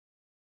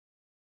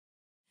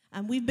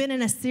We've been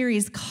in a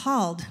series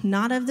called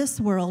Not of This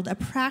World, a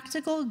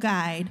practical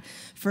guide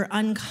for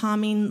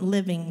uncommon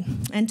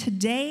living. And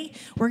today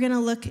we're going to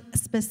look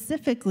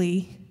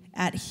specifically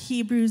at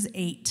Hebrews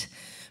 8,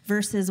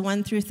 verses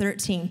 1 through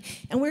 13.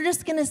 And we're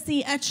just going to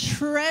see a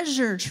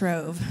treasure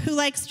trove. Who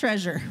likes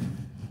treasure?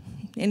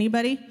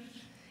 Anybody?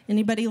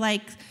 Anybody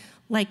like,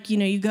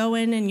 you go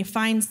in and you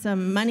find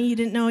some money you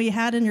didn't know you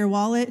had in your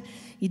wallet.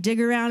 You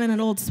dig around in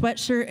an old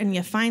sweatshirt and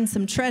you find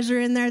some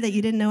treasure in there that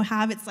you didn't know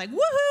have. It's like,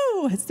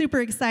 woohoo! It's super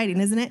exciting,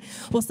 isn't it?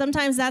 Well,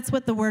 sometimes that's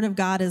what the Word of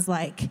God is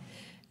like.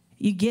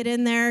 You get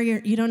in there,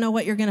 you don't know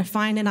what you're going to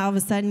find, and all of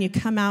a sudden you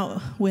come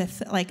out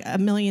with like $1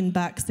 million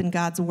in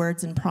God's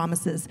words and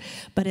promises.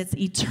 But it's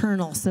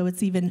eternal, so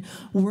it's even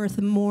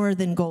worth more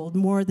than gold,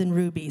 more than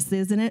rubies,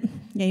 isn't it?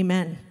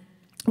 Amen.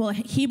 Well,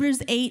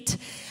 Hebrews 8,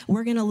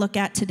 we're going to look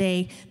at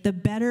today the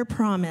better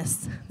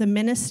promise, the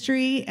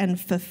ministry and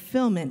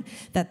fulfillment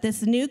that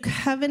this new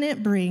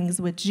covenant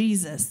brings with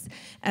Jesus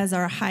as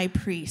our high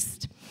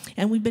priest.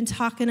 And we've been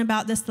talking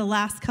about this the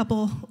last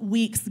couple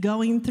weeks,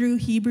 going through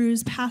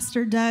Hebrews.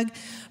 Pastor Doug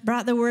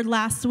brought the word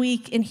last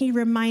week, and he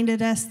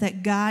reminded us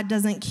that God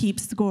doesn't keep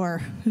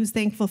score. Who's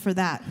thankful for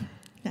that?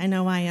 I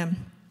know I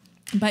am.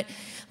 But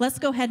let's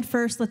go ahead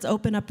first. Let's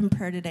open up in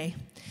prayer today.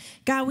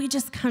 God, we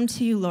just come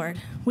to you, Lord.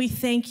 We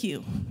thank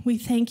you. We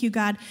thank you,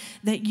 God,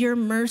 that your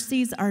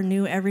mercies are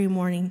new every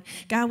morning.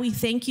 God, we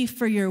thank you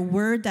for your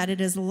word, that it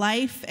is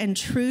life and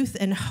truth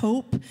and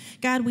hope.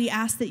 God, we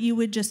ask that you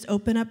would just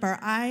open up our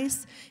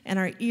eyes and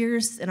our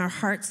ears and our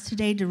hearts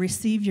today to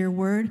receive your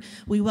word.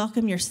 We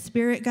welcome your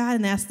spirit, God,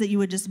 and ask that you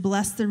would just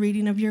bless the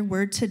reading of your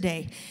word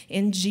today.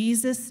 In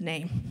Jesus'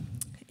 name,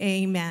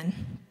 amen.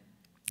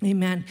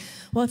 Amen.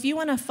 Well, if you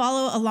want to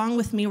follow along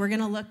with me, we're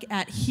going to look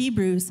at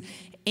Hebrews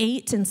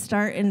 8 and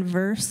start in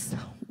verse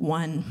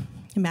 1.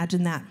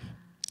 Imagine that.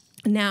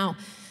 Now,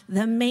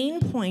 the main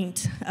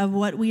point of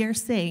what we are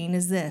saying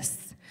is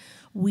this.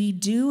 We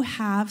do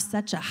have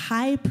such a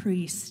high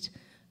priest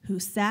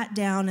who sat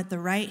down at the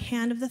right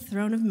hand of the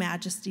throne of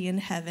majesty in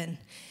heaven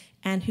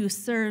and who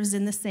serves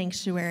in the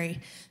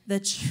sanctuary, the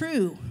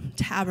true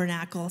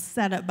tabernacle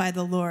set up by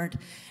the Lord,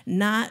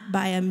 not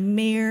by a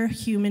mere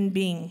human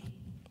being.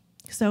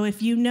 So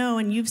if you know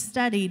and you've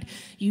studied,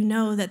 you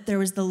know that there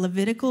was the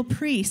Levitical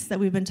priests that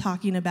we've been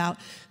talking about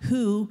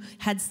who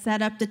had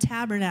set up the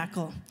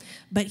tabernacle.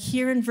 But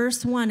here in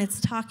verse 1,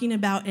 it's talking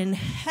about in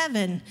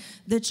heaven,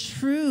 the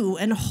true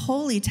and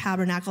holy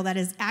tabernacle that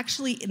is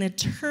actually an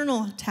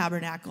eternal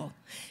tabernacle.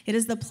 It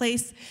is the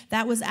place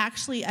that was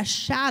actually a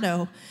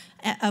shadow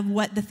of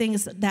what the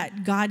things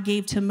that God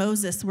gave to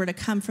Moses were to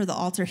come for the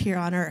altar here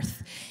on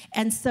earth.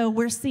 And so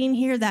we're seeing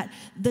here that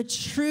the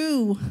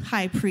true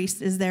high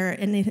priest is there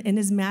in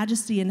his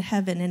majesty in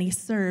heaven, and he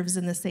serves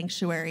in the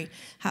sanctuary.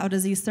 How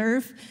does he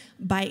serve?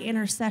 By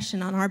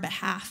intercession on our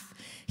behalf.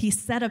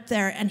 He's set up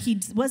there, and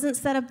he wasn't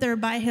set up there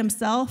by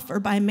himself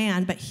or by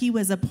man, but he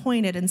was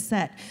appointed and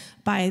set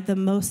by the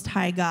Most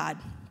High God.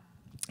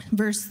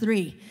 Verse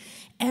 3,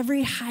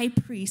 every high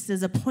priest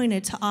is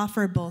appointed to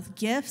offer both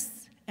gifts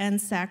and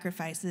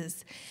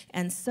sacrifices.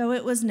 And so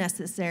it was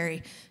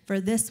necessary for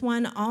this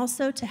one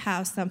also to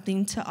have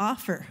something to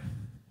offer.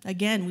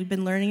 Again, we've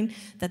been learning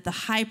that the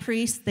high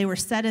priests, they were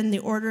set in the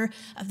order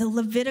of the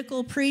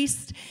Levitical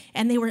priest,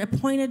 and they were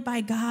appointed by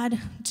God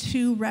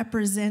to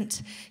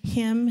represent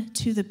him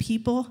to the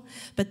people.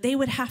 But they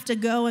would have to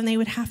go and they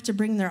would have to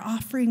bring their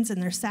offerings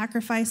and their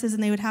sacrifices,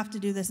 and they would have to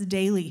do this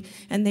daily,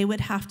 and they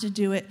would have to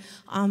do it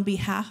on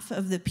behalf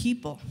of the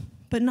people.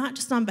 But not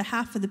just on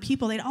behalf of the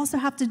people, they'd also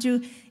have to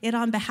do it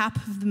on behalf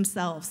of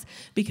themselves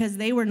because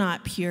they were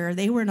not pure,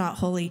 they were not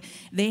holy.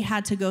 They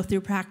had to go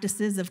through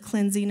practices of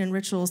cleansing and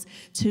rituals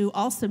to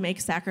also make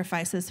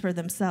sacrifices for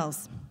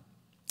themselves.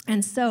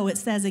 And so it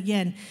says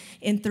again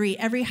in 3,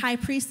 every high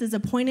priest is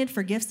appointed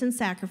for gifts and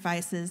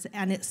sacrifices,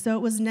 and so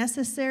it was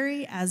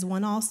necessary as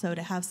one also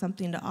to have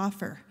something to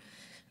offer.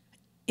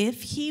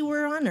 If he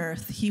were on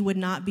earth, he would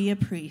not be a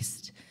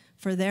priest.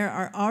 For there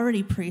are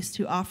already priests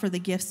who offer the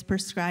gifts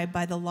prescribed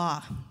by the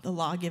law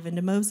given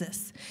to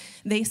Moses.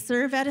 They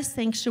serve at a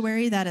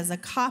sanctuary that is a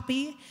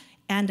copy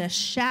and a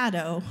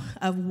shadow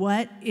of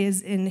what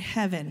is in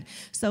heaven.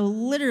 So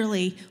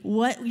literally,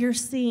 what you're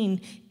seeing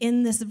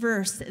in this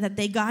verse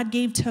that God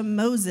gave to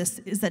Moses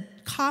is a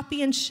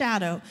copy and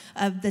shadow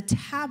of the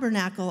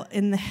tabernacle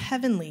in the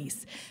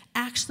heavenlies.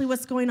 Actually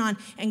what's going on,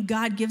 and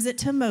God gives it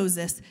to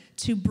Moses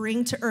to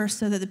bring to earth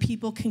so that the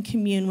people can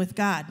commune with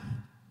God.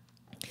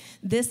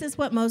 This is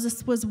what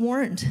Moses was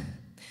warned.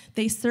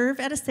 They serve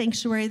at a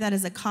sanctuary that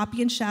is a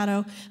copy and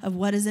shadow of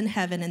what is in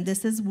heaven, and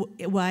this is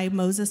why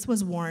Moses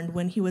was warned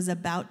when he was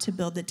about to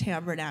build the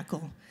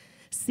tabernacle.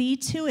 See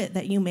to it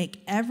that you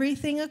make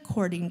everything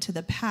according to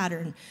the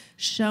pattern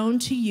shown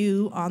to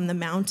you on the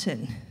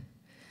mountain.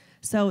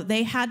 So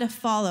they had to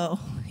follow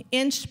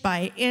inch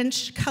by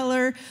inch,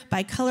 color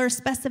by color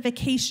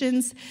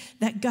specifications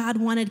that God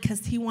wanted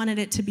because he wanted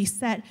it to be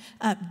set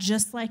up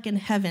just like in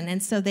heaven.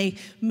 And so they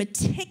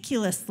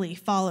meticulously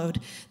followed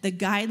the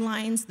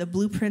guidelines, the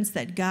blueprints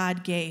that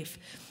God gave.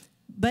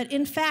 But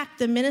in fact,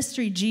 the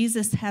ministry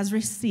Jesus has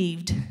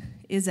received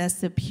is as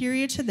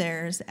superior to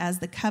theirs as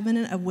the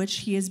covenant of which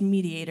he is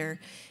mediator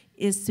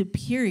is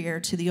superior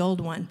to the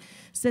old one,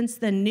 since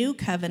the new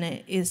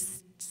covenant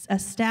is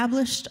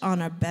established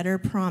on a better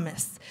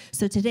promise.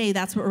 So today,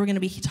 that's what we're going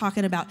to be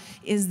talking about,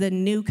 is the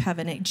new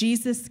covenant.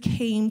 Jesus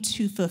came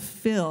to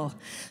fulfill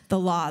the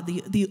law,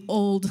 the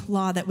old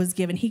law that was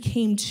given. He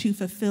came to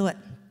fulfill it.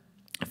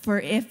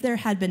 For if there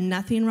had been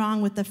nothing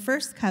wrong with the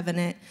first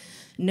covenant,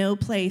 no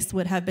place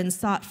would have been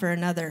sought for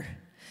another.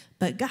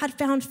 But God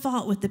found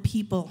fault with the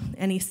people,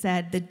 and he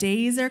said, "The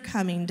days are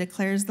coming,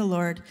 declares the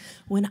Lord,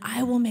 when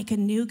I will make a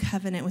new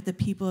covenant with the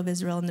people of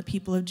Israel and the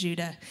people of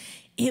Judah.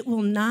 It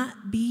will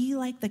not be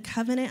like the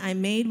covenant I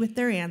made with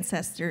their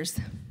ancestors,"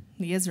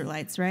 the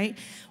Israelites, right?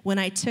 "When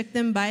I took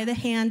them by the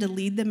hand to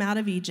lead them out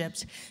of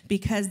Egypt,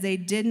 because they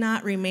did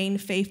not remain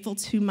faithful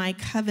to my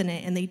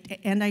covenant,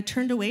 and I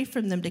turned away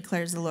from them,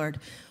 declares the Lord."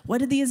 What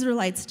did the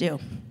Israelites do?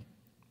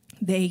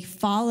 They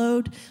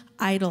followed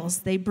idols.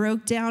 They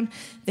broke down.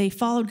 They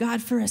followed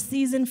God for a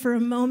season, for a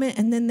moment,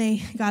 and then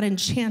they got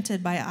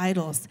enchanted by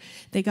idols.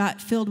 They got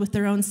filled with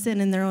their own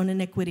sin and their own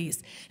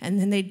iniquities. And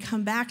then they'd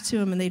come back to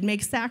him, and they'd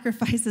make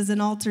sacrifices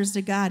and altars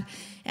to God.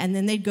 And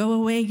then they'd go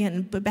away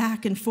again, but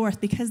back and forth,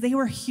 because they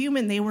were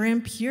human. They were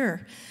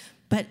impure.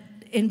 But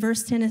in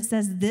verse 10, it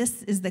says,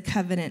 "This is the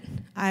covenant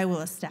I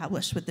will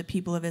establish with the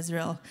people of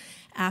Israel.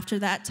 After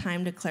that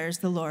time, declares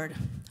the Lord,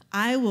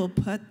 I will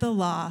put the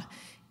law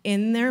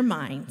in their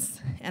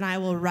minds, and I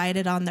will write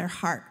it on their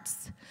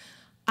hearts.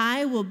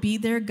 I will be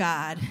their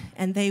God,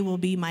 and they will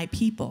be my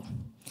people.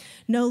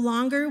 No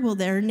longer will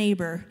they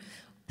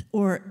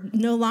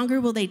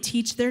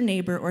teach their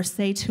neighbor or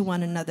say to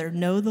one another,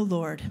 'Know the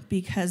Lord,'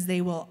 because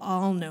they will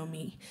all know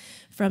me,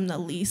 from the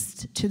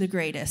least to the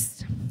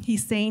greatest."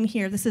 He's saying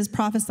here, this is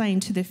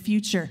prophesying to the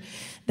future,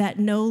 that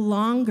no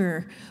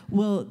longer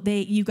will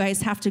you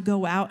guys have to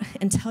go out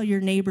and tell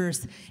your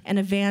neighbors and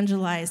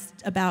evangelize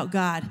about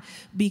God,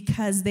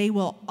 because they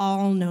will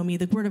all know me.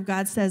 The Word of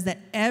God says that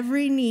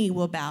every knee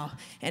will bow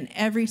and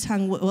every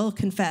tongue will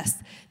confess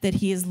that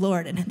he is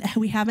Lord. And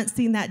we haven't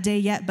seen that day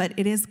yet, but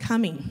it is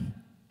coming.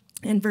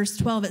 In verse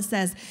 12, it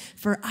says,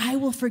 "For I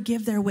will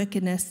forgive their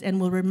wickedness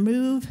and will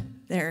remember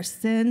their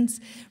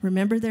sins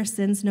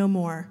no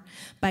more.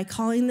 By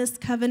calling this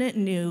covenant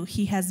new,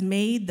 he has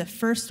made the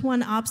first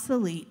one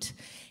obsolete,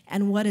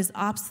 and what is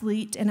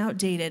obsolete and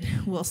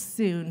outdated will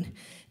soon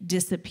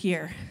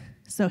disappear."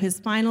 So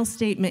his final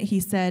statement, he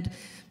said,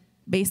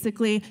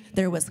 basically,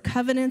 there was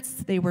covenants,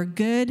 they were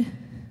good.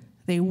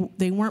 They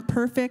weren't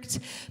perfect,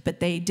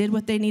 but they did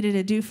what they needed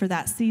to do for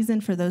that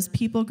season, for those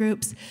people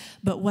groups.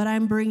 But what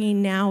I'm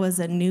bringing now is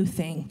a new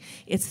thing.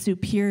 It's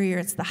superior.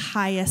 It's the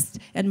highest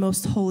and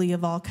most holy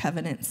of all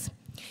covenants.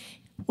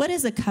 What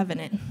is a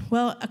covenant?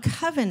 Well, a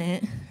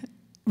covenant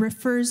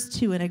refers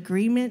to an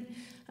agreement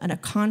and a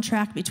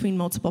contract between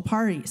multiple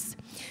parties.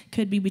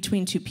 Could be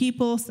between two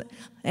peoples,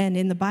 and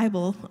in the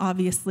Bible,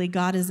 obviously,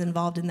 God is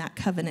involved in that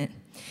covenant.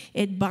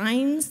 It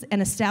binds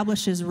and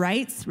establishes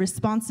rights,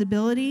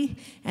 responsibility,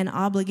 and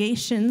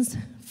obligations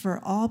for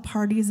all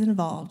parties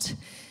involved.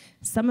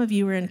 Some of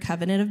you are in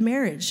covenant of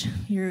marriage.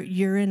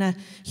 You're in a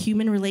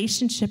human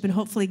relationship, and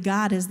hopefully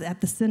God is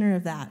at the center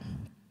of that.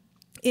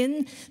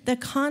 In the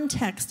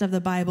context of the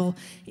Bible,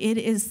 it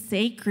is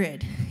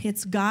sacred.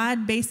 It's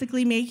God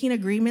basically making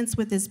agreements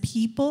with his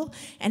people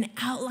and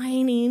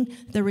outlining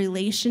the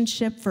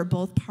relationship for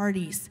both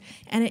parties.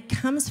 And it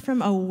comes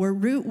from a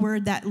root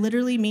word that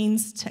literally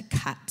means to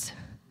cut.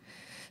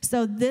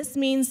 So this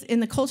means in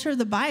the culture of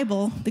the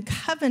Bible, the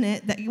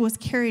covenant that was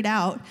carried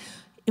out,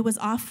 it was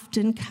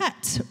often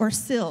cut or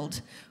sealed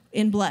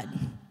in blood.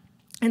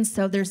 And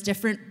so there's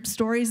different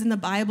stories in the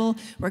Bible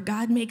where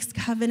God makes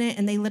covenant,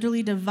 and they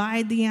literally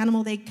divide the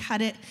animal, they cut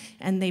it,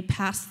 and they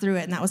pass through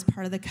it, and that was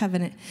part of the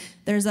covenant.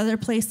 There's other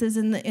places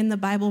in the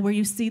Bible where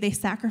you see they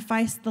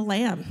sacrifice the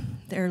lamb.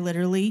 They're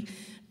literally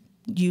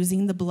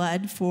using the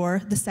blood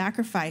for the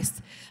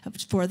sacrifice,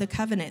 for the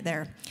covenant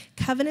there.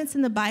 Covenants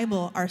in the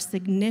Bible are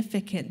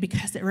significant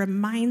because it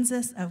reminds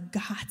us of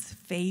God's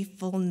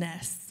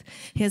faithfulness,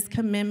 his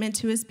commitment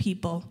to his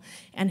people,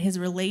 and his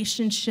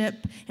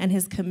relationship and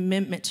his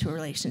commitment to a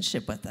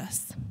relationship with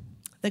us.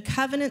 The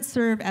covenants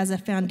serve as a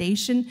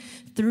foundation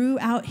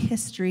throughout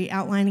history,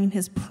 outlining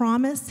his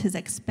promise, his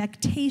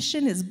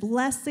expectation, his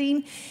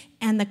blessing,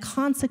 and the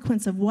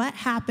consequence of what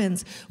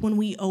happens when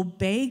we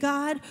obey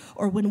God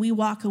or when we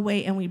walk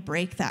away and we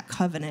break that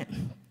covenant.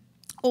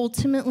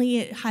 Ultimately,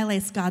 it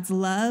highlights God's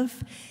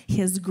love,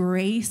 his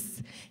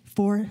grace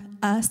for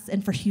us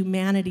and for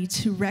humanity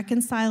to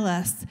reconcile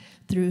us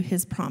through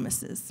his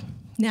promises.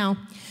 Now,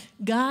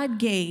 God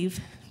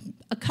gave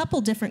a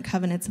couple different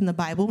covenants in the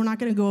Bible. We're not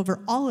going to go over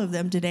all of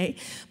them today,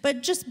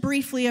 but just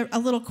briefly, a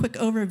little quick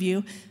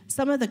overview.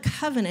 Some of the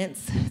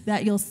covenants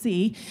that you'll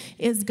see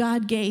is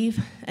God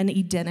gave an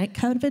Edenic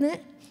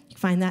covenant. You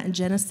find that in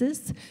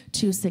Genesis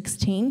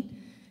 2:16.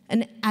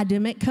 An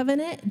Adamic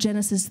covenant,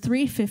 Genesis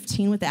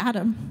 3:15 with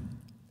Adam.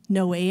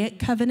 Noahic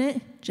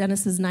covenant,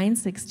 Genesis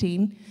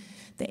 9:16.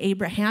 The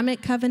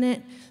Abrahamic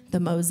covenant,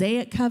 the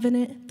Mosaic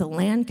covenant, the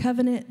land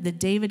covenant, the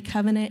David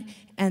covenant,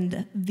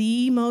 and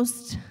the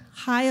most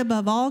high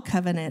above all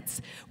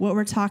covenants, what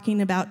we're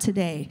talking about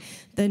today,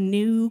 the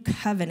new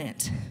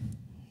covenant.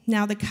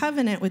 Now, the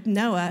covenant with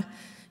Noah,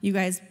 you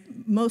guys,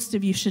 most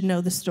of you should know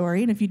the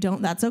story, and if you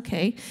don't, that's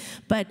okay.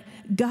 But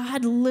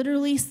God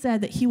literally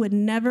said that he would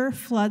never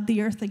flood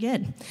the earth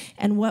again.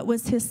 And what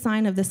was his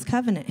sign of this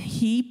covenant?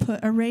 He put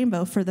a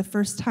rainbow for the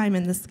first time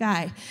in the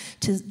sky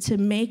to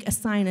make a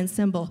sign and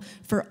symbol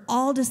for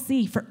all to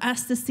see, for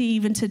us to see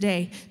even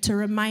today, to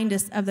remind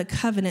us of the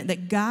covenant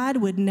that God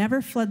would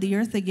never flood the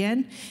earth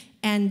again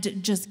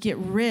and just get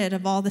rid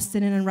of all the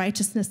sin and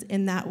unrighteousness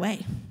in that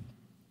way.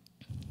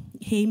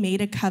 He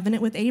made a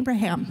covenant with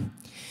Abraham.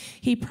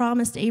 He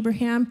promised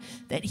Abraham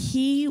that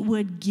he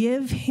would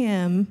give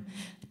him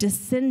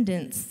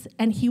descendants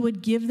and he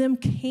would give them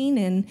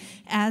Canaan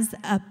as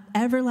an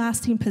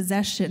everlasting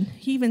possession.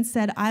 He even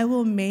said, I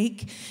will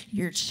make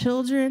your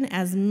children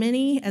as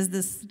many as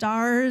the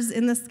stars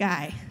in the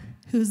sky.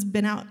 Who's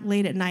been out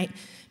late at night,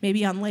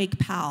 maybe on Lake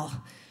Powell?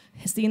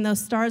 Seen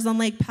those stars on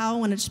Lake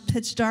Powell when it's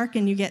pitch dark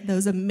and you get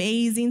those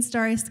amazing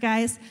starry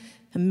skies?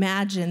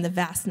 Imagine the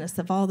vastness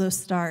of all those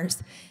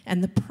stars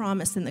and the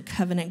promise and the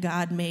covenant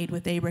God made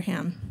with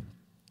Abraham.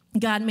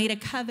 God made a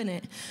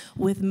covenant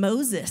with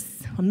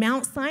Moses on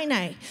Mount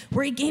Sinai,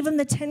 where he gave him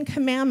the 10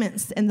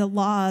 Commandments and the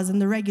laws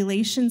and the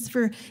regulations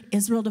for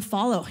Israel to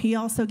follow. He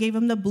also gave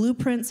him the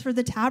blueprints for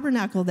the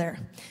tabernacle there.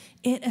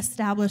 It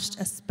established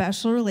a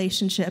special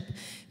relationship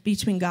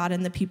between God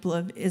and the people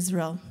of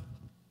Israel.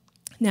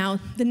 Now,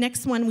 the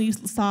next one we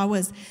saw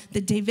was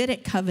the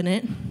Davidic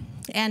covenant.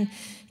 And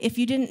if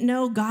you didn't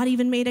know, God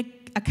even made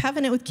a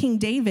covenant with King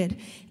David.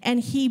 And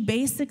he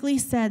basically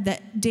said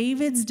that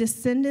David's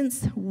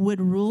descendants would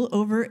rule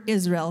over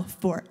Israel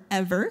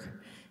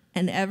forever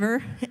and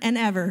ever and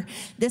ever.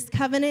 This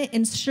covenant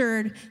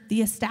ensured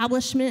the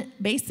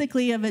establishment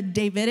basically of a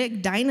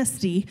Davidic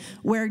dynasty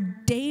where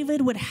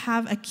David would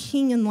have a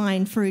king in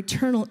line for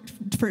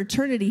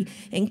eternity,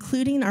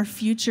 including our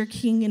future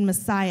king and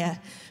Messiah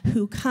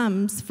who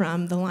comes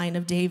from the line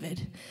of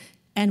David.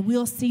 And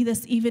we'll see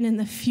this even in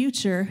the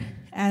future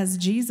as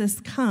Jesus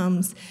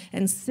comes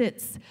and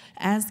sits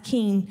as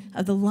king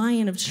of the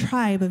Lion of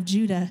tribe of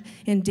Judah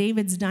in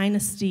David's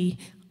dynasty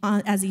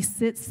as he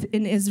sits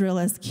in Israel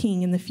as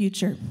king in the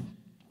future.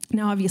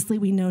 Now, obviously,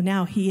 we know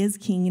now he is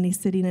king and he's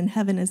sitting in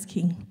heaven as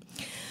king.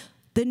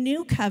 The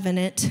new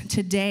covenant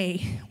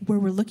today, where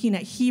we're looking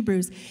at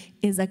Hebrews,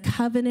 is a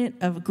covenant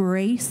of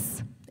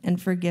grace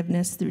and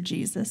forgiveness through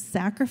Jesus'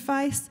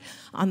 sacrifice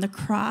on the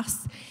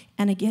cross.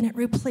 And again, it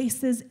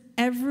replaces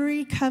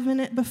every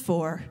covenant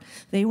before.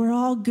 They were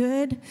all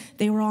good.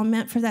 They were all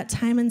meant for that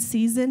time and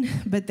season,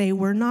 but they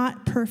were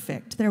not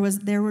perfect. They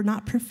were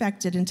not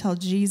perfected until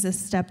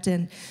Jesus stepped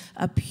in,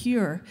 a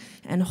pure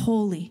and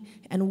holy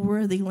and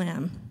worthy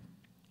Lamb.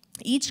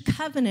 Each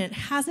covenant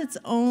has its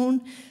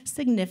own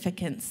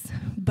significance,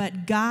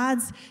 but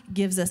God's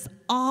gives us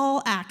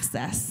all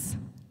access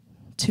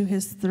to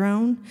his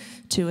throne,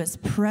 to his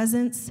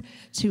presence,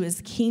 to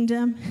his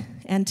kingdom.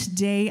 And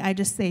today, I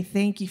just say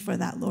thank you for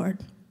that, Lord.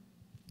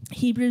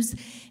 Hebrews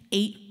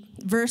 8,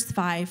 verse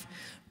 5,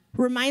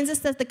 reminds us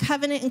that the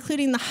covenant,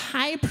 including the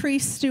high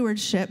priest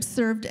stewardship,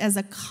 served as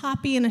a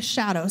copy and a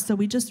shadow. So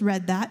we just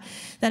read that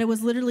it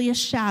was literally a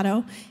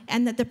shadow,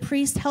 and that the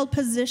priest held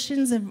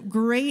positions of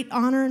great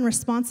honor and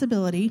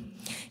responsibility.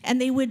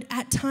 And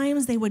at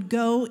times, they would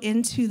go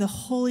into the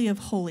Holy of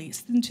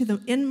Holies, into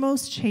the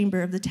inmost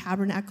chamber of the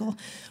tabernacle,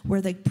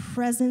 where the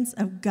presence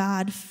of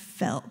God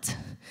felt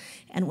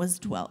and was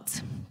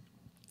dwelt.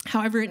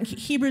 However, in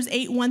Hebrews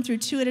 8, 1 through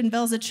 2, it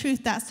unveils a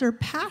truth that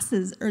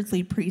surpasses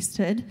earthly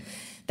priesthood,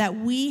 that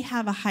we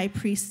have a high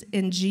priest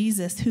in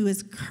Jesus who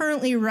is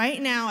currently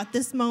right now at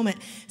this moment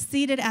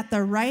seated at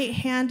the right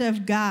hand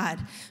of God,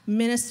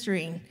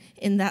 ministering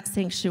in that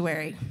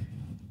sanctuary.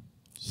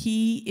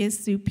 He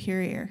is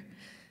superior.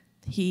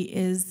 He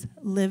is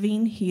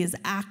living, he is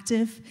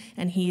active,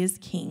 and he is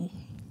king.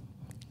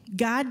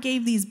 God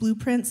gave these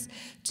blueprints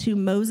to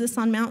Moses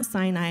on Mount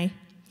Sinai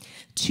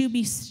to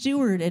be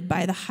stewarded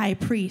by the high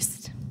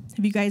priest.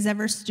 Have you guys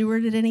ever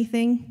stewarded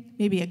anything?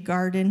 Maybe a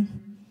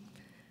garden.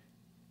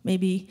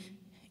 Maybe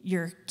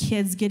your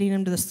kids getting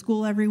them to the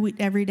school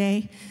every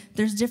day.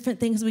 There's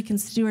different things we can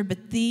steward,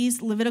 but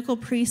these Levitical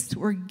priests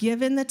were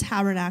given the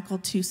tabernacle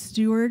to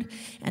steward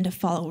and to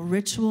follow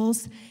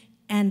rituals.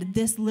 And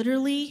this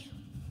literally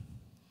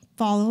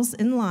follows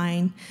in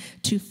line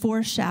to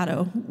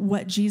foreshadow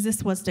what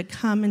Jesus was to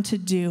come and to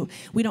do.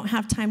 We don't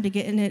have time to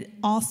get in it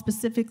all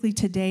specifically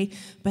today,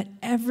 but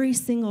every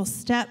single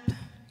step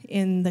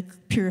in the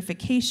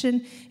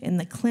purification, in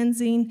the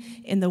cleansing,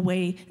 in the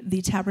way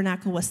the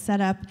tabernacle was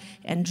set up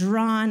and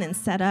drawn and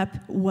set up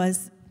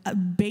was a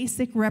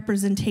basic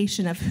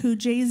representation of who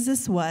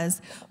Jesus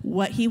was,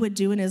 what he would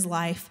do in his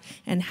life,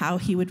 and how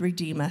he would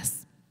redeem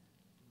us.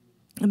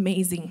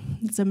 Amazing.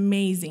 It's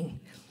amazing.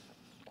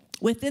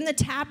 Within the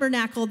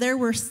tabernacle, there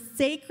were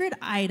sacred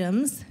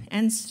items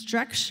and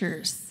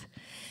structures.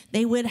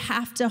 They would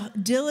have to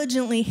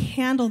diligently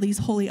handle these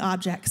holy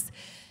objects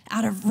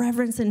out of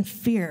reverence and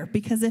fear,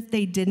 because if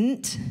they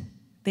didn't,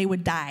 they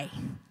would die.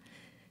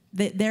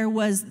 that there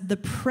was the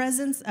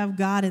presence of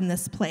God in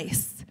this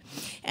place.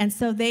 And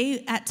so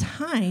they, at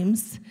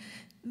times,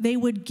 they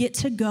would get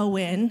to go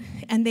in,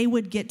 and they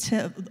would get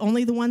to,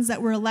 only the ones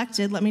that were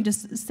elected, let me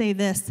just say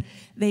this,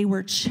 they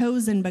were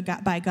chosen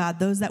by God.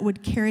 Those that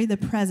would carry the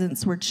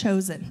presence were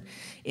chosen.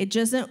 It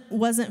just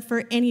wasn't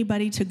for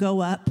anybody to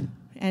go up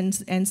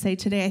and say,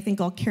 today I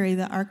think I'll carry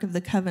the Ark of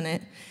the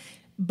Covenant.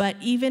 But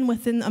even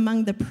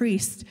among the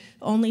priests,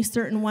 only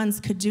certain ones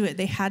could do it.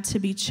 They had to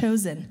be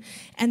chosen.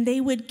 And they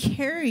would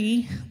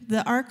carry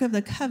the Ark of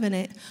the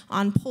Covenant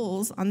on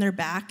poles on their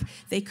back.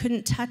 They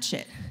couldn't touch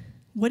it.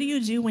 What do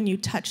you do when you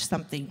touch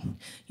something?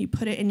 You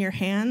put it in your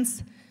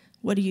hands.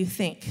 What do you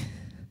think?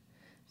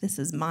 This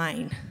is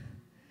mine.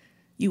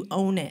 You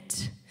own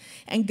it.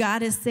 And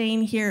God is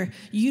saying here,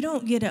 you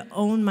don't get to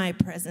own my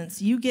presence.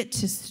 You get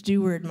to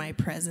steward my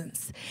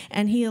presence.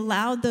 And he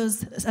allowed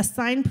those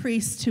assigned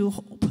priests to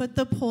put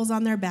the poles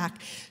on their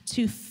back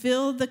to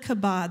feel the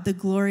kabod, the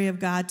glory of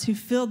God, to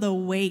feel the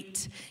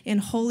weight in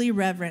holy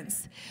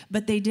reverence.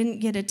 But they didn't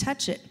get to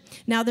touch it.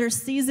 Now, there's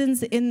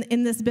seasons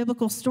in this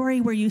biblical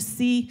story where you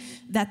see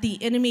that the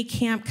enemy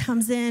camp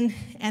comes in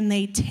and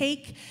they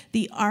take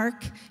the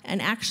ark,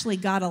 and actually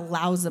God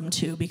allows them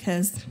to,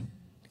 because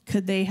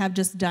could they have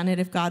just done it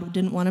if God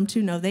didn't want them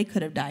to? No, they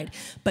could have died.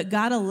 But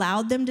God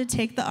allowed them to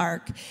take the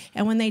ark,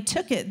 and when they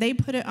took it, they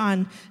put it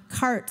on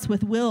carts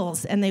with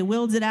wheels, and they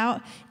wheeled it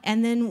out,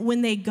 and then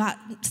when they got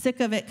sick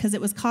of it because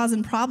it was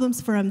causing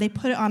problems for them, they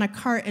put it on a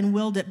cart and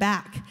wheeled it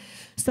back.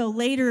 So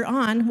later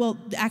on, well,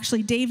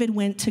 actually David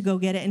went to go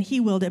get it, and he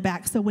wheeled it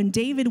back. So when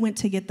David went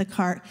to get the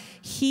cart,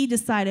 he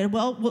decided,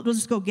 well, we'll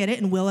just go get it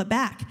and wheel it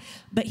back.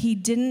 But he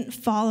didn't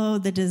follow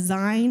the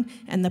design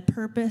and the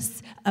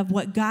purpose of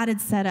what God had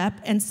set up.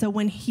 And so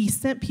when he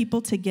sent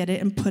people to get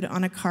it and put it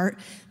on a cart,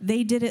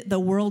 they did it the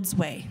world's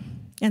way.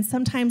 And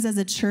sometimes as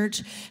a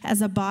church,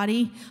 as a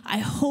body, I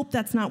hope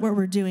that's not what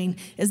we're doing,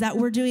 is that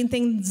we're doing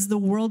things the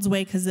world's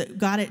way because it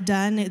got it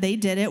done, they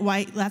did it,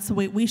 why, that's the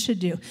way we should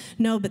do.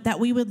 No, but that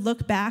we would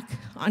look back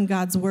on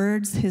God's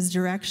words, his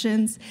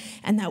directions,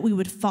 and that we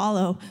would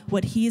follow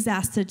what he's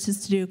asked us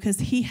to do, because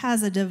he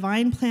has a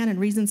divine plan and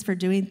reasons for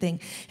doing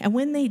things. And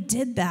when they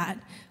did that,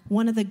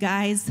 one of the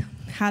guys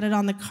had it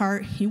on the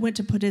cart. He went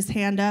to put his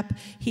hand up.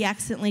 He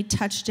accidentally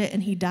touched it,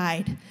 and he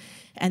died.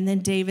 And then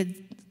David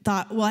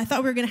thought, well, I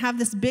thought we were going to have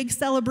this big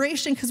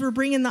celebration because we're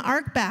bringing the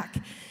ark back.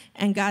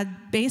 And God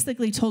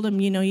basically told him,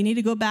 you need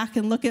to go back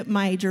and look at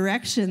my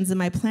directions and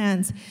my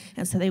plans.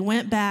 And so they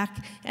went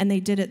back, and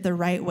they did it the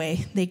right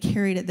way. They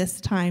carried it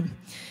this time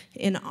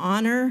in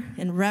honor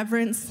and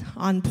reverence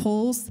on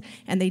poles,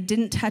 and they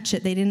didn't touch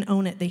it. They didn't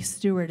own it. They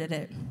stewarded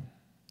it.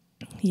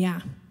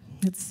 Yeah.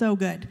 It's so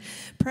good.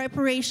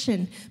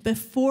 Preparation.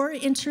 Before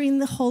entering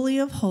the Holy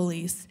of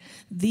Holies,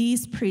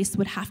 these priests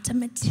would have to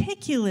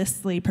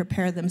meticulously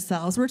prepare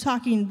themselves. We're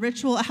talking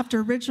ritual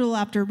after ritual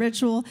after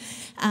ritual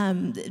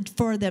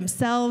for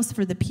themselves,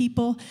 for the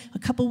people. A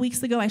couple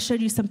weeks ago, I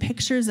showed you some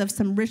pictures of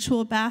some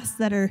ritual baths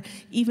that are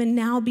even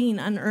now being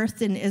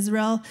unearthed in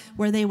Israel,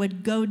 where they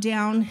would go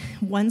down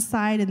one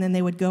side and then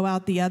they would go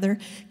out the other,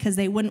 because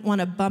they wouldn't want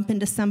to bump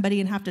into somebody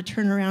and have to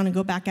turn around and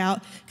go back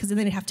out, because then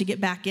they'd have to get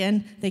back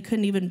in. They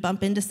couldn't even bump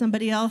into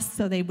somebody else,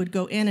 so they would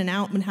go in and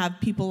out and have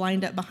people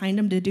lined up behind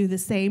them to do the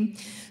same.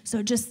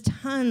 So just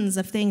tons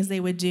of things they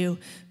would do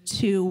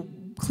to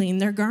clean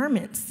their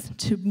garments,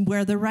 to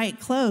wear the right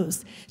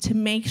clothes, to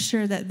make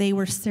sure that they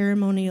were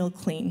ceremonial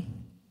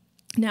clean.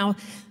 Now,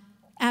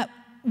 at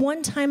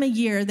one time a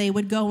year, they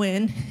would go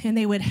in and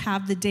they would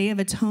have the Day of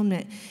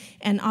Atonement.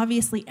 And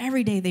obviously,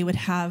 every day they would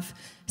have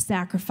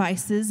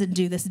sacrifices and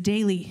do this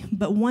daily.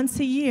 But once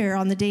a year,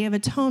 on the Day of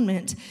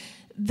Atonement,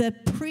 the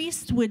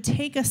priest would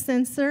take a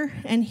censer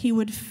and he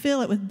would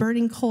fill it with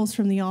burning coals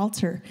from the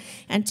altar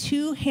and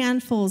 2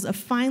 handfuls of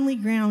finely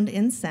ground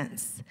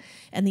incense.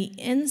 And the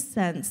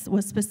incense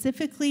was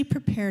specifically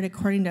prepared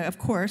according to, of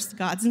course,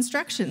 God's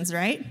instructions,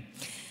 right?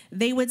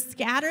 They would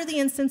scatter the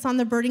incense on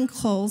the burning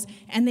coals,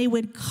 and they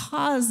would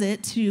cause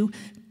it to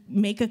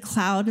make a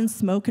cloud and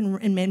smoke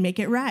and make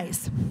it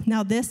rise.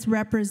 Now, this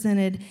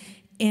represented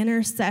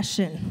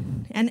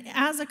intercession. And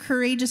as a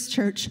courageous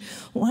church,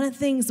 one of the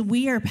things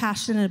we are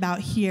passionate about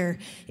here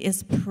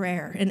is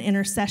prayer and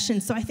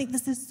intercession. So I think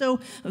this is so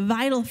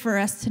vital for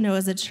us to know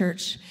as a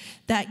church,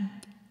 that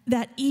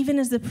even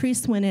as the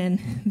priests went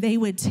in, they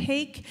would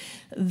take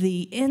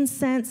the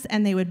incense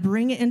and they would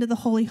bring it into the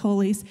Holy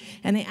Holies,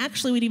 and they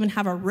actually would even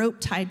have a rope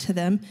tied to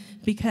them,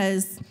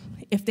 because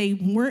if they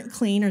weren't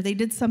clean or they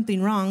did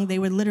something wrong, they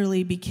would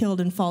literally be killed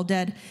and fall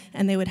dead,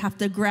 and they would have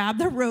to grab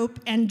the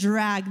rope and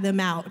drag them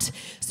out.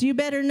 So you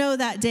better know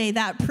that day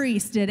that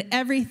priest did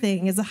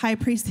everything as a high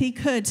priest he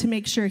could to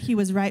make sure he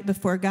was right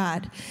before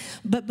God.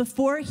 But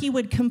before he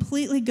would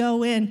completely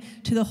go in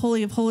to the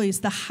Holy of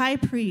Holies, the high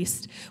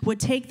priest would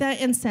take that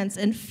incense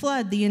and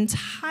flood the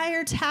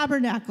entire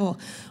tabernacle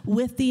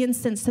with the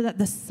incense so that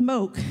the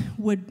smoke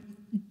would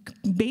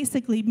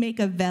basically make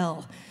a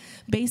veil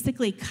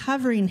basically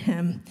covering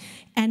him.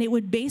 And it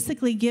would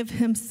basically give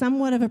him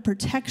somewhat of a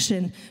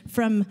protection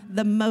from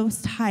the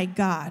Most High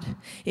God.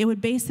 It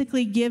would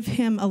basically give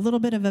him a little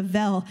bit of a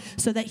veil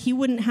so that he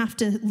wouldn't have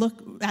to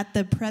look at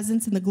the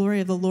presence and the glory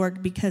of the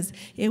Lord, because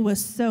it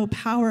was so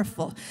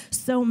powerful,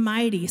 so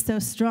mighty, so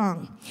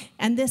strong.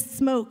 And this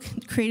smoke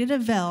created a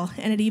veil,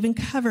 and it even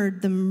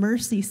covered the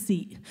mercy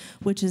seat,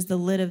 which is the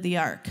lid of the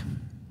ark.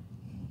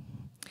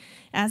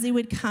 As he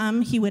would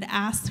come, he would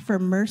ask for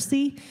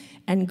mercy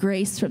and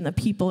grace from the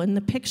people. In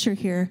the picture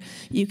here,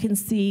 you can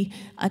see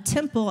a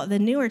temple, the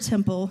newer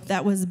temple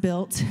that was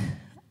built.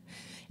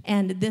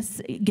 And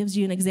this gives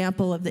you an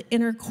example of the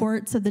inner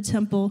courts of the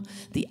temple,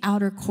 the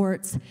outer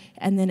courts,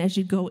 and then as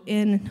you go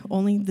in,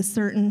 only the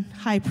certain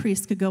high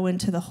priest could go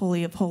into the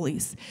Holy of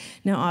Holies.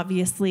 Now,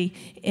 obviously,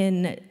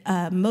 in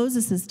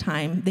Moses'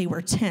 time, they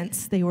were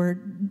tents. They were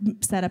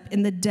set up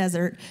in the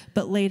desert,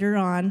 but later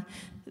on,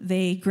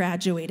 they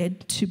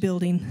graduated to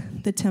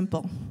building the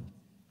temple.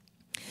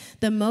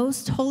 The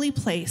most holy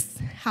place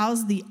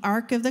housed the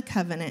Ark of the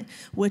Covenant,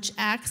 which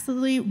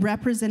actually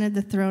represented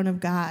the throne of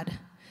God.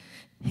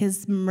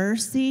 His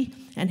mercy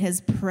and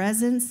his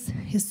presence,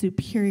 his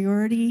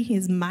superiority,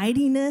 his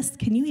mightiness,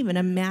 can you even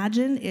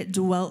imagine? It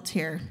dwelt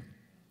here.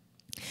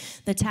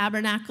 The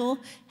tabernacle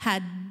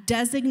had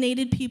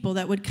designated people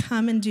that would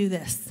come and do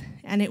this,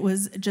 and it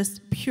was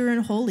just pure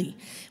and holy.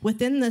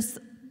 Within this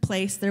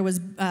place, there was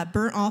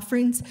burnt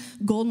offerings,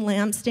 golden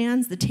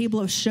lampstands, the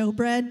table of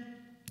showbread.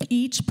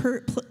 Each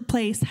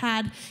place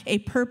had a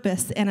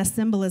purpose and a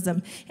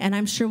symbolism, and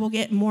I'm sure we'll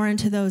get more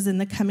into those in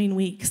the coming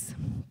weeks.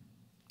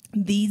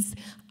 These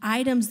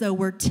items, though,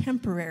 were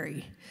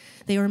temporary.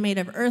 They were made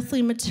of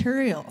earthly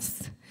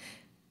materials,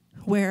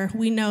 where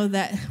we know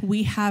that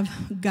we have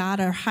God,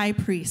 our high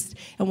priest,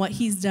 and what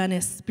he's done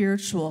is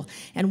spiritual,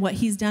 and what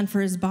he's done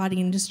for his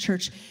body and his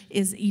church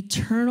is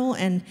eternal,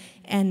 and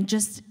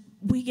just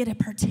we get to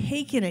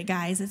partake in it,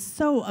 guys. It's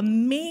so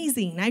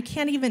amazing. I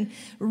can't even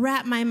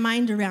wrap my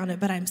mind around it,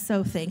 but I'm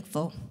so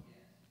thankful.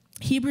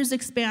 Hebrews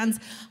expands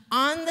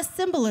on the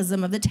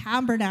symbolism of the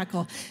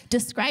tabernacle,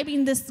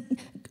 describing this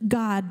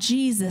God,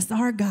 Jesus,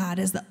 our God,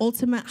 as the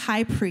ultimate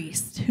high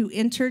priest who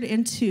entered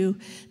into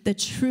the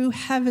true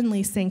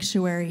heavenly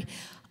sanctuary,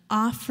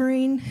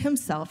 offering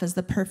himself as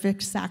the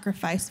perfect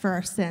sacrifice for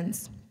our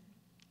sins.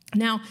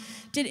 Now,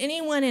 did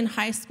anyone in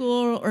high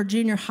school or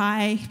junior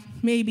high,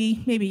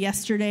 maybe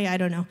yesterday, I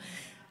don't know,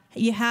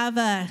 you have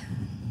a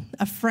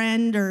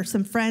friend or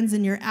some friends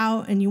and you're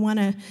out and you want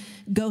to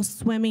go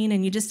swimming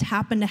and you just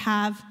happen to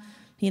have,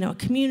 a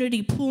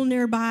community pool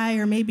nearby,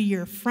 or maybe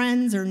your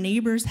friends or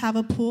neighbors have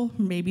a pool,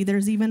 or maybe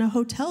there's even a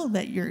hotel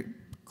that you're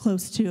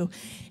close to,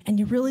 and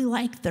you really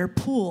like their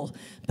pool,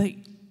 but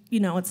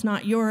it's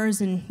not yours,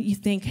 and you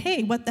think,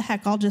 hey, what the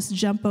heck, I'll just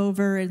jump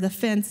over the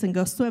fence and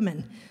go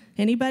swimming.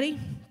 Anybody?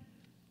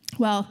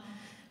 Well,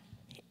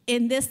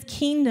 in this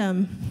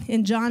kingdom,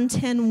 in John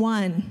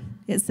 10:1,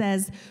 it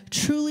says,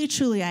 "Truly,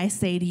 truly, I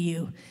say to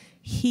you,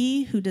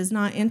 he who does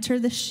not enter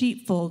the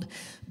sheepfold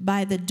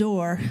by the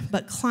door,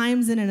 but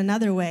climbs in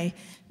another way,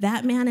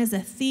 that man is a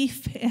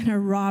thief and a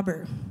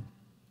robber."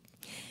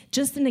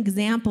 Just an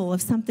example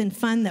of something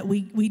fun that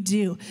we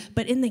do.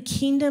 But in the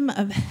kingdom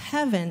of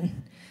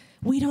heaven,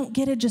 we don't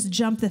get to just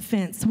jump the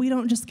fence. We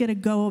don't just get to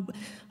go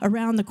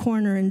around the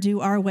corner and do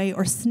our way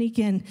or sneak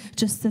in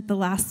just at the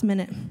last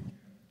minute.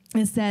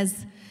 It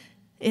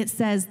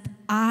says,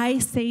 "I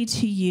say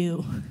to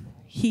you,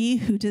 he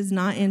who does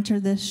not enter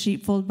the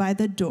sheepfold by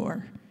the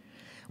door."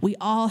 We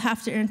all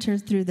have to enter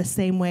through the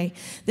same way.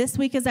 This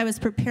week as I was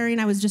preparing,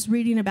 I was just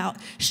reading about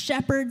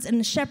shepherds,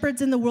 and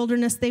shepherds in the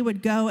wilderness, they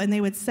would go and they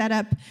would set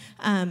up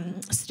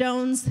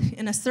stones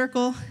in a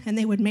circle, and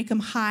they would make them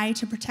high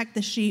to protect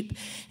the sheep.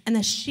 And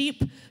the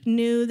sheep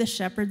knew the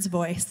shepherd's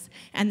voice,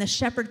 and the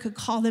shepherd could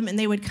call them, and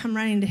they would come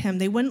running to him.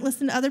 They wouldn't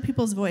listen to other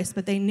people's voice,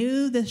 but they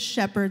knew the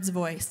shepherd's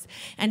voice.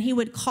 And he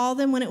would call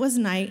them when it was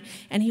night,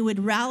 and he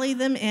would rally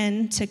them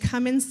in to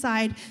come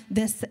inside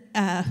this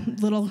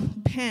little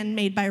pen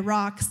made by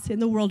rocks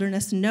in the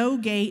wilderness, no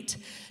gate,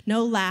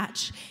 no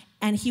latch,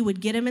 and he would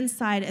get him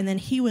inside, and then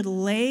he would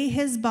lay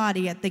his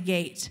body at the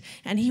gate,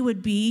 and he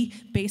would be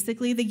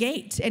basically the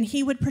gate, and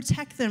he would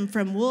protect them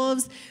from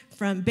wolves,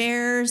 from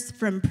bears,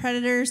 from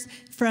predators,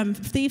 from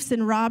thieves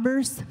and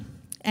robbers,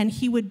 and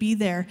he would be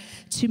there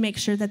to make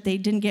sure that they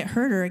didn't get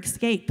hurt or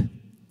escape.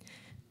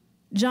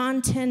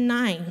 John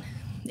 10:9,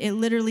 it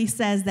literally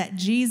says that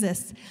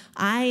Jesus,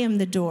 "I am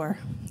the door.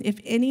 If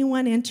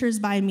anyone enters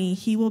by me,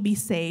 he will be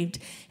saved,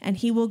 and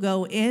he will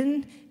go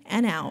in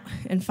and out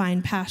and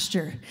find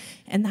pasture."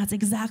 And that's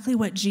exactly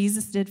what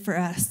Jesus did for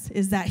us,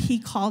 is that he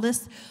called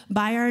us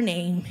by our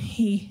name.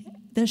 He,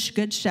 the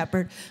good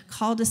shepherd,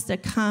 called us to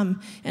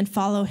come and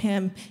follow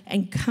him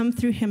and come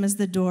through him as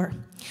the door.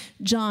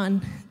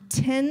 John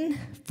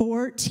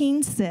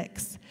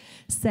 10:14-6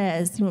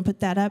 says, you want to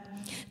put that up?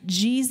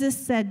 Jesus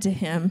said to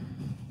him,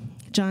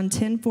 John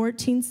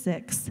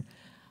 10:14-6,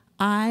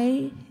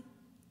 "I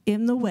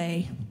am the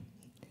way,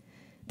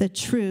 the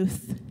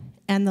truth,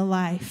 and the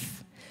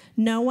life.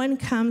 No one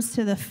comes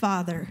to the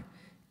Father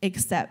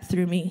except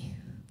through me."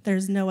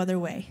 There's no other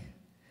way.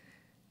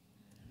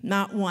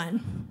 Not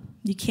one.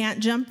 You can't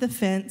jump the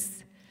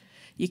fence.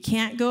 You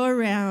can't go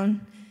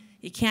around.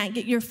 You can't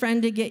get your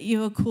friend to get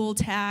you a cool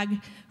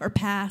tag or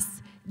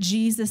pass.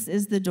 Jesus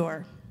is the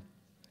door.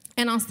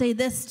 And I'll say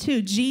this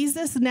too.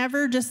 Jesus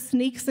never just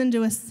sneaks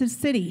into a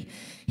city.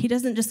 He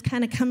doesn't just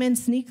kind of come in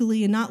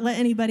sneakily and not let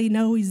anybody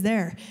know he's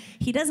there.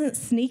 He doesn't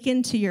sneak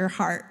into your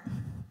heart.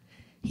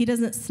 He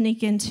doesn't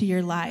sneak into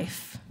your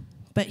life.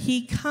 But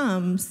he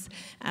comes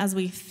as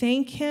we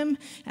thank him,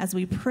 as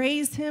we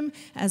praise him,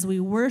 as we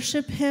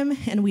worship him,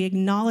 and we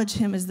acknowledge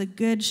him as the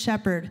good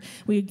shepherd.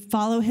 We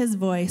follow his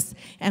voice,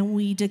 and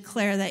we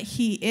declare that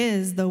he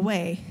is the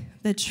way,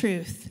 the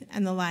truth,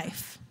 and the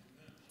life.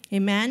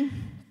 Amen?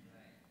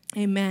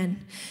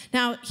 Amen.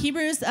 Now,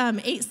 Hebrews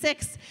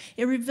 8:6,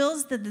 it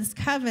reveals that this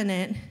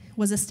covenant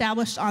was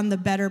established on the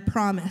better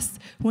promise.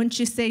 Wouldn't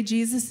you say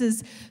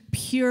Jesus'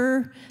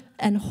 pure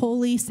and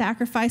holy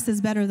sacrifice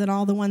is better than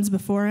all the ones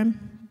before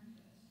him?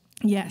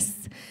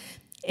 Yes.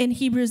 In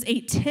Hebrews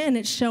 8:10,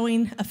 it's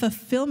showing a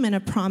fulfillment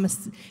of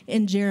promise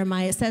in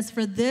Jeremiah. It says,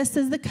 "For this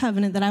is the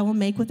covenant that I will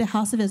make with the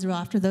house of Israel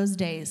after those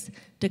days,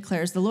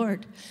 declares the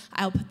Lord.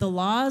 I will put the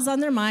laws on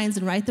their minds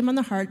and write them on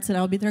their hearts, and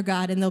I will be their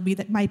God, and they'll be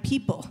my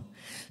people."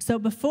 So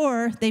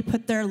before, they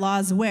put their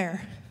laws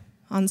where?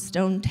 On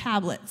stone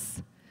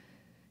tablets.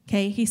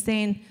 Okay, he's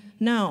saying,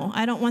 no,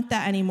 I don't want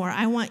that anymore.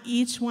 I want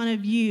each one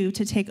of you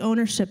to take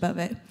ownership of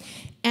it.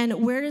 And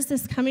where is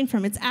this coming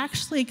from? It's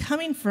actually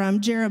coming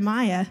from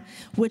Jeremiah,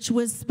 which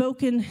was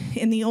spoken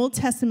in the Old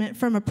Testament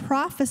from a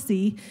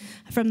prophecy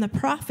from the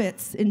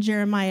prophets in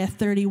Jeremiah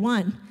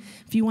 31.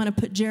 If you want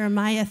to put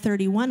Jeremiah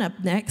 31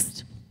 up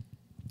next,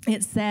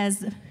 it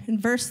says in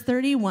verse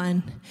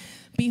 31,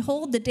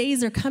 "Behold, the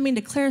days are coming,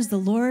 declares the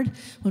Lord,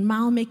 when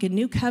I will make a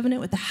new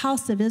covenant with the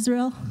house of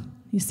Israel."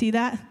 You see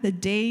that? The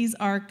days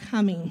are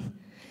coming.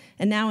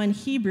 And now in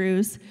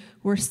Hebrews,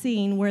 we're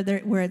seeing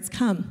where it's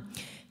come.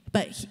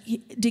 But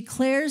he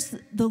declares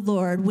the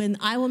Lord, "When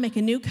I will make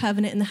a new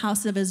covenant in the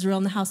house of Israel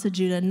and the house of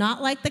Judah,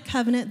 not like the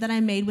covenant that I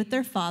made with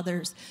their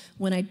fathers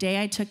when I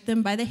took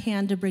them by the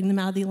hand to bring them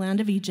out of the land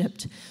of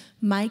Egypt.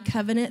 My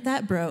covenant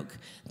that broke,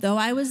 though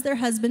I was their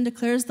husband,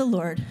 declares the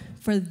Lord.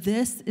 For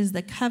this is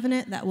the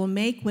covenant that will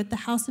make with the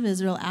house of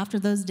Israel after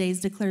those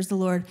days, declares the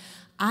Lord.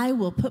 I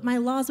will put my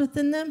laws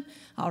within them.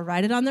 I'll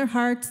write it on their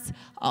hearts.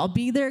 I'll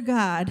be their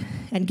God.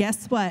 And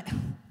guess what?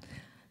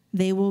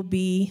 They will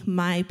be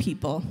my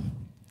people."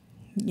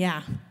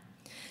 Yeah.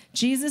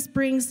 Jesus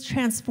brings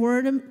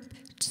transformative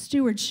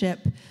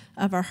stewardship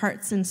of our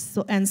hearts and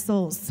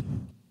souls.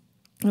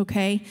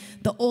 Okay?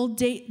 The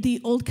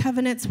old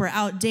covenants were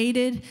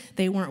outdated.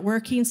 They weren't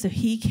working, so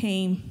he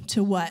came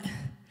to what?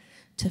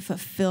 To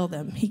fulfill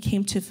them. He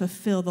came to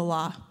fulfill the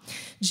law.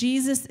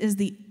 Jesus is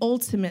the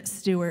ultimate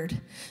steward.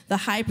 The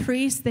high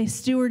priest, they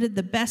stewarded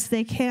the best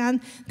they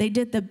can. They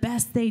did the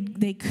best they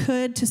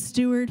could to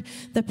steward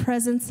the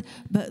presence,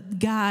 but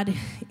God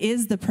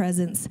is the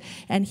presence,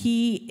 and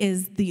he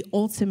is the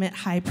ultimate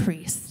high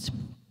priest.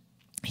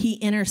 He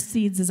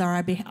intercedes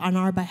on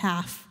our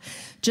behalf.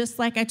 Just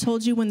like I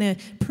told you, when the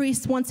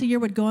priest once a year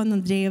would go on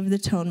the Day of the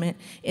Atonement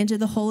into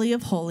the Holy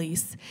of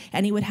Holies,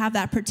 and he would have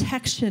that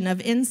protection of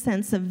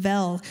incense, of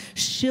veil,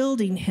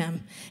 shielding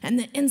him. And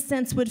the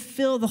incense would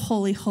fill the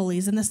Holy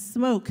Holies, and the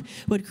smoke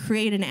would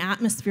create an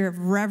atmosphere of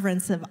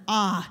reverence, of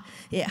awe.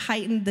 It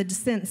heightened the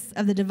sense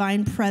of the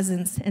divine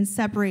presence and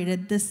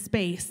separated this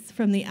space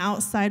from the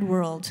outside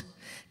world.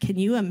 Can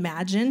you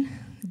imagine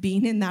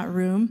being in that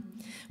room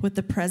with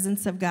the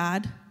presence of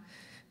God?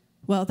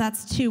 Well,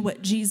 that's too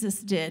what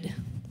Jesus did.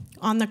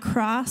 On the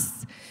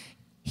cross,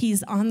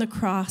 he's on the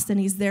cross, and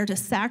he's there to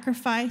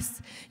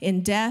sacrifice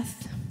in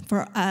death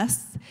for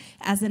us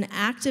as an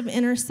act of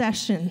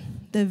intercession.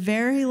 The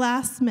very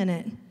last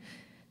minute,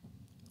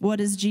 what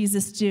does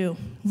Jesus do?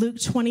 Luke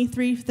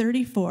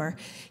 23:34,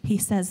 he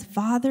says,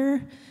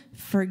 "Father,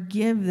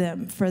 forgive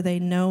them, for they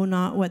know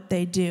not what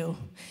they do."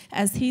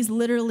 As he's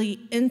literally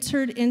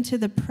entered into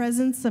the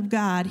presence of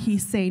God,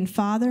 he's saying,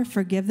 "Father,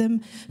 forgive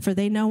them, for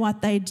they know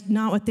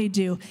not what they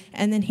do."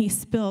 And then he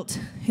spilt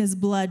his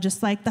blood,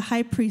 just like the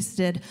high priest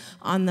did,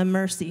 on the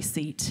mercy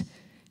seat.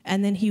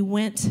 And then he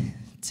went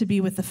to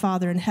be with the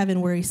Father in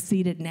heaven, where he's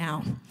seated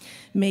now,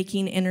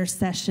 making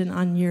intercession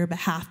on your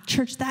behalf.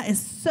 Church, that is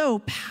so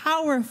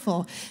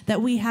powerful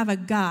that we have a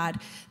God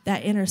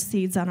that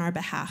intercedes on our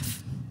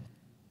behalf.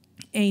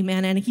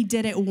 Amen. And he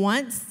did it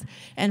once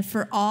and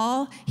for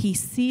all. He's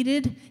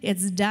seated.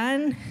 It's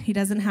done. He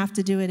doesn't have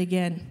to do it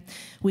again.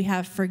 We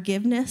have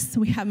forgiveness.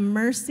 We have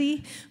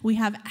mercy. We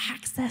have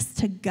access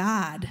to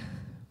God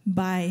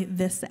by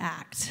this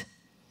act.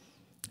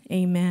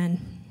 Amen.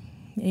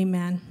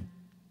 Amen.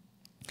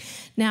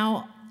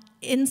 Now,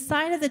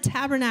 inside of the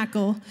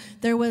tabernacle,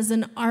 there was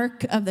an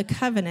Ark of the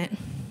Covenant.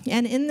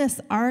 And in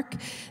this ark,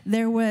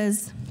 there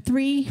was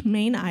 3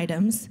 main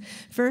items.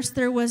 First,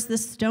 there was the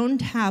stone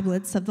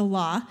tablets of the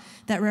law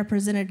that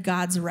represented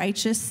God's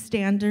righteous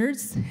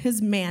standards, his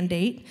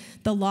mandate,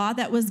 the law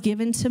that was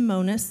given to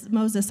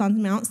Moses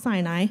on Mount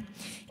Sinai,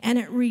 and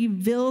it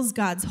reveals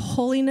God's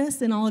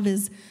holiness and all of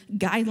his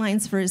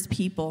guidelines for his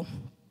people.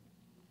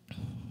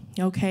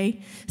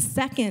 Okay?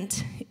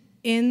 Second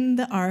in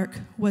the ark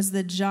was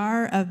the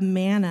jar of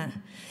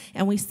manna.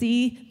 And we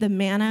see the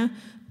manna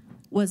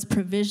was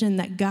provision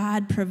that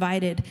God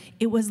provided.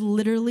 It was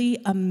literally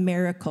a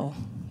miracle.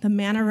 The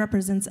manna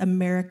represents a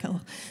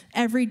miracle.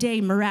 Every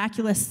day,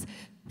 miraculous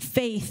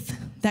faith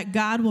that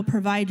God will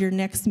provide your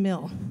next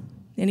meal.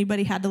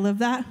 Anybody had to live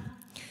that?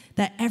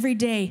 That every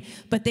day,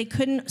 but they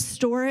couldn't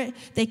store it.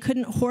 They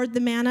couldn't hoard the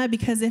manna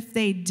because if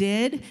they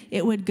did,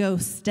 it would go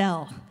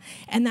stale.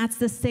 And that's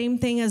the same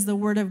thing as the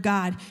Word of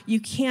God. You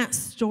can't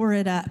store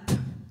it up.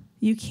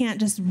 You can't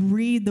just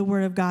read the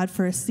Word of God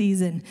for a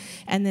season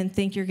and then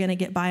think you're going to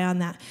get by on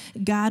that.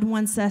 God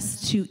wants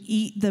us to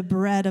eat the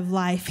bread of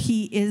life.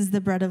 He is the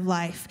bread of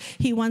life.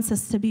 He wants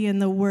us to be in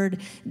the Word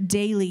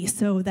daily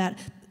so that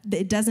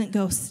it doesn't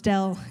go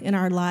stale in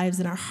our lives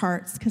and our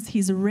hearts, because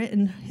He's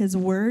written His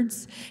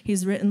words,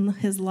 He's written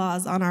His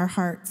laws on our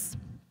hearts.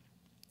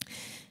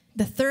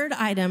 The third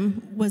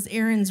item was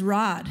Aaron's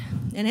rod,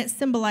 and it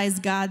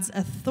symbolized God's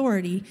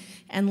authority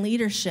and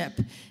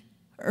leadership.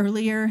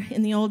 Earlier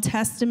in the Old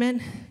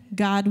Testament,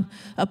 God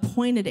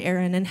appointed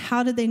Aaron, and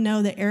how did they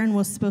know that Aaron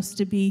was supposed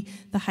to be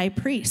the high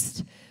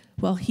priest?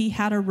 Well, he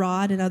had a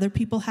rod, and other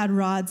people had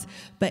rods,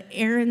 but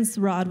Aaron's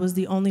rod was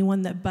the only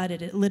one that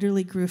budded. It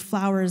literally grew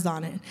flowers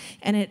on it,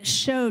 and it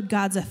showed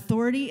God's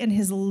authority and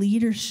His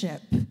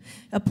leadership,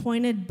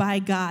 appointed by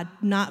God,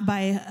 not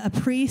by a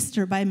priest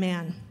or by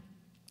man.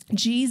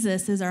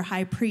 Jesus is our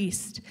high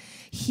priest.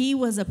 He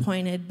was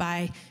appointed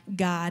by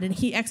God, and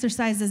He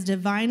exercises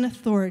divine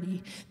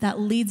authority that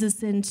leads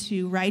us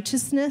into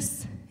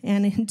righteousness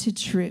and into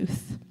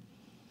truth.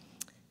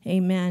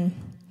 Amen.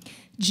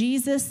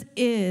 Jesus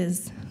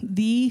is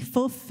the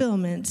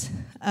fulfillment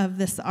of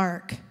this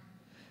ark.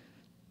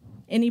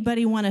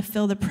 Anybody want to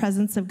feel the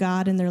presence of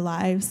God in their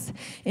lives?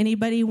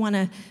 Anybody want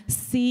to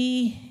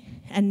see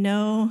and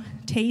know,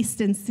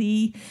 taste and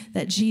see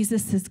that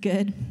Jesus is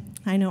good?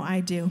 I know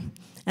I do.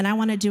 And I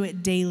want to do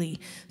it daily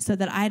so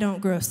that I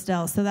don't grow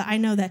stale, so that I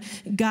know that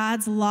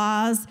God's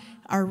laws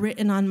are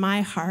written on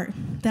my heart,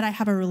 that I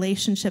have a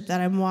relationship,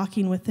 that I'm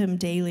walking with Him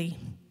daily.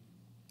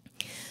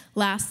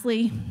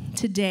 Lastly,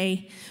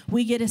 today,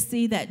 we get to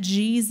see that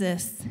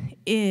Jesus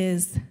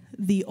is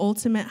the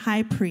ultimate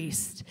high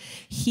priest.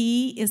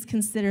 He is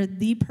considered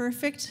the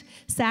perfect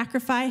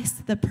sacrifice,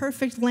 the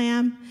perfect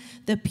lamb,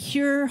 the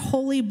pure,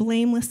 holy,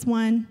 blameless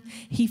one.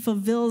 He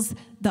fulfills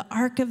the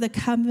Ark of the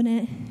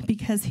Covenant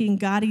because He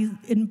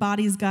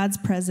embodies God's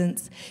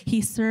presence.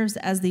 He serves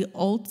as the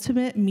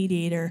ultimate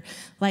mediator,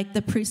 like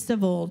the priest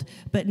of old,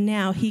 but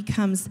now He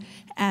comes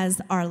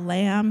as our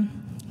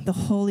lamb, the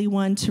Holy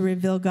One, to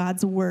reveal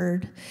God's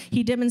word.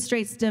 He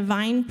demonstrates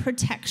divine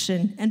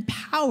protection and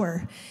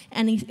power,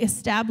 and He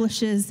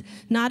establishes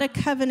not a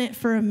covenant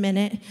for a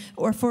minute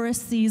or for a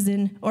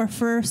season or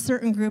for a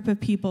certain group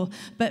of people,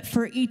 but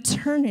for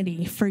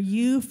eternity, for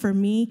you, for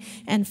me,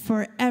 and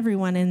for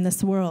everyone in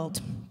this world.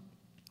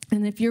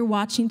 And if you're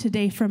watching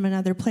today from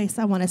another place,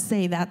 I want to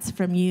say that's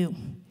from you.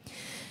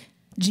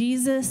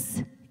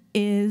 Jesus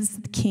is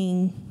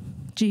King.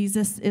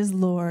 Jesus is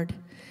Lord.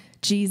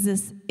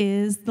 Jesus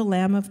is the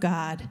Lamb of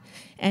God,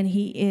 and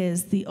He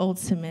is the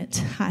ultimate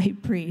high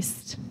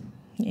priest.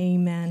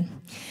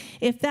 Amen.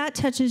 If that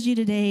touches you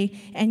today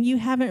and you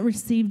haven't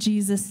received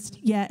Jesus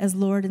yet as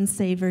Lord and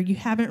Savior, you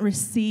haven't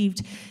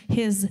received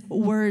His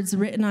words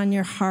written on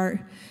your heart,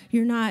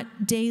 you're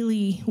not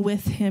daily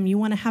with Him, you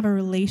want to have a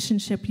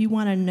relationship, you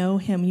want to know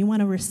Him, you want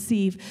to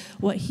receive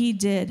what He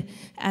did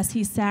as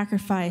He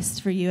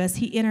sacrificed for you, as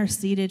He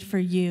interceded for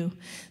you,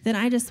 then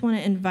I just want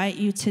to invite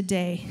you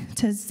today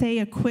to say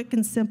a quick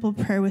and simple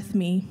prayer with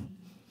me.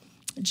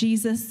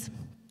 Jesus,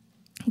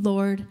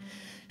 Lord,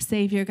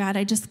 Savior, God,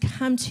 I just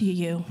come to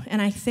you,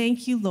 and I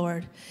thank you,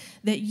 Lord,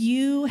 that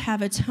you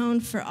have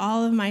atoned for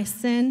all of my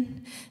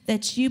sin,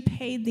 that you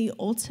paid the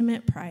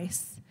ultimate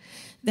price,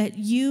 that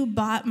you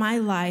bought my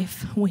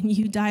life when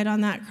you died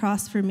on that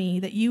cross for me,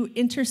 that you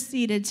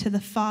interceded to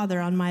the Father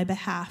on my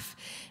behalf.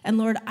 And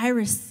Lord, I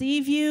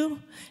receive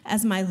you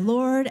as my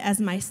Lord, as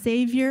my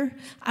Savior.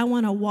 I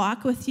want to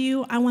walk with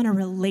you. I want a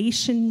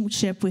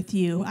relationship with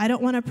you. I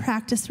don't want to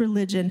practice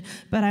religion,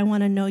 but I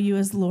want to know you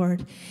as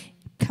Lord.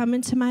 Come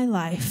into my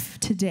life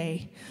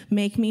today.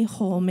 Make me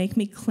whole. Make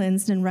me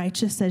cleansed and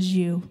righteous as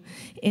you.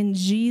 In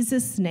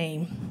Jesus'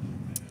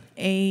 name,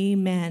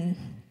 amen.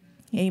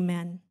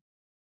 Amen.